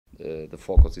the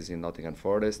focus is in Nottingham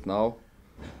Forest now.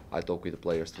 I talked with the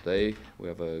players today. We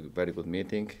have a very good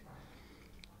meeting.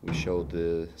 We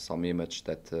showed some image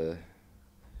that to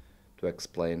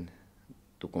explain,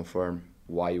 to confirm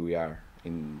why we are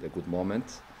in the good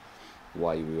moment,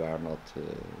 why we are not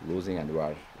losing and we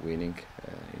are winning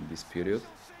in this period.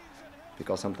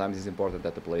 Because sometimes it's important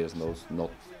that the players know not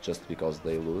just because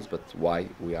they lose, but why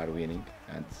we are winning,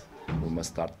 and we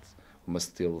must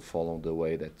still follow the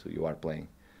way that you are playing.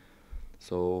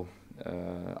 So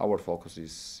our focus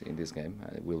is in this game.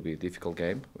 It will be a difficult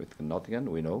game with Nottingham,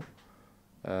 we know.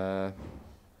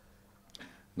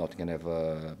 Nottingham have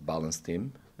a balanced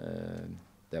team.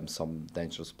 They have some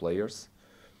dangerous players.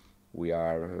 We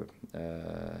are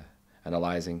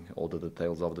analyzing all the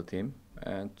details of the team,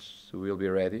 and we'll be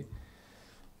ready.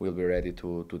 We'll be ready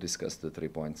to discuss the 3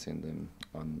 points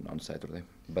on Saturday.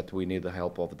 But we need the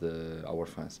help of our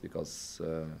fans, because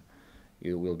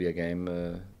it will be a game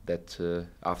that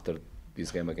after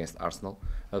this game against Arsenal,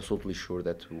 absolutely sure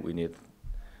that we need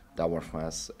our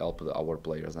fans help our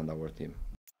players and our team.